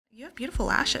You have beautiful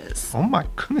lashes. Oh my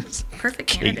goodness. Perfect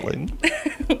Caitlin.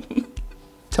 candidate.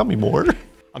 Tell me more.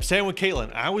 I'm staying with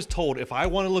Caitlin. I was told if I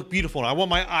want to look beautiful and I want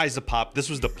my eyes to pop, this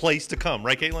was the place to come,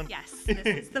 right, Caitlin? Yes, this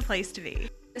is the place to be.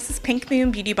 This is Pink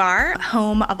Moon Beauty Bar,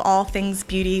 home of all things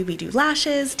beauty. We do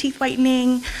lashes, teeth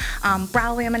whitening,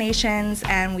 brow laminations,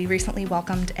 and we recently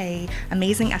welcomed an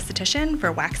amazing esthetician for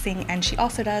waxing, and she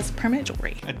also does permanent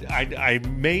jewelry. I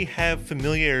may have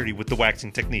familiarity with the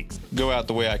waxing techniques. Go out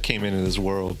the way I came into this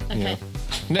world. Okay.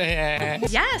 You know?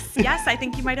 Yes, I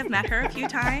think you might have met her a few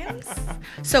times.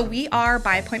 So we are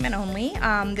by appointment only.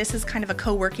 This is kind of a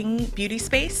co-working beauty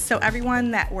space, so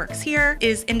everyone that works here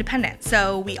is independent.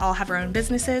 So we all have our own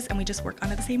businesses and we just work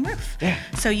under the same roof. Yeah.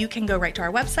 So you can go right to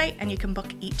our website and you can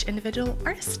book each individual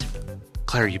artist.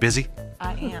 Claire, are you busy?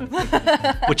 I am.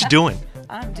 What you doing?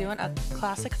 I'm doing a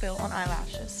classic fill on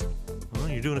eyelashes. Oh,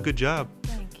 you're doing a good job.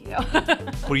 Thank you.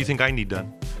 What do you think I need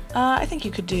done? I think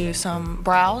you could do some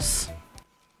brows.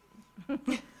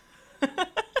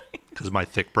 Because of my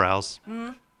thick brows.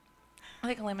 I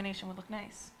think a lamination would look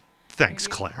nice. Thanks,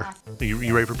 Claire. Are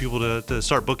you ready for people to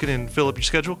start booking and fill up your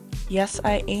schedule? Yes,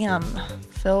 I am.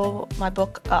 Fill my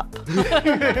book up.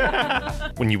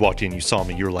 When you walked in, you saw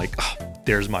me, you were like, oh,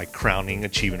 there's my crowning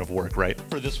achievement of work, right?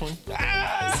 For this one?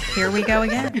 Here we go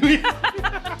again.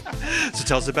 So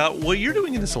tell us about what you're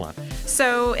doing in the salon.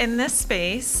 So in this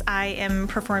space, I am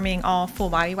performing all full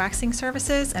body waxing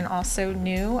services and also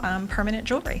new permanent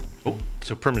jewelry. Oh,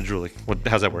 so permanent jewelry.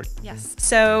 How's that work? Yes.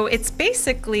 So it's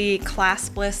basically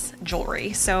claspless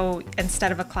jewelry. So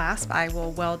instead of a clasp, I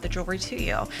will weld the jewelry to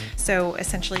you. So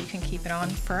essentially you can keep it on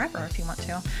forever if you want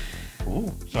to.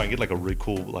 Ooh, so I get like a really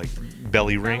cool like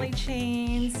belly ring. Belly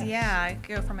chains, yeah.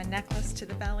 Go from a necklace to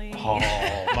the belly. Oh,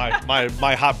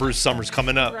 my hot Bruce summer's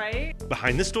coming up. Right?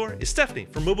 Behind this door is Stephanie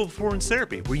from Mobile Performance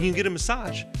Therapy, where you can get a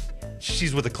massage.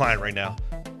 She's with a client right now.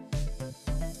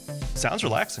 Sounds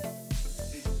relaxing.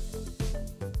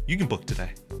 You can book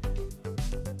today.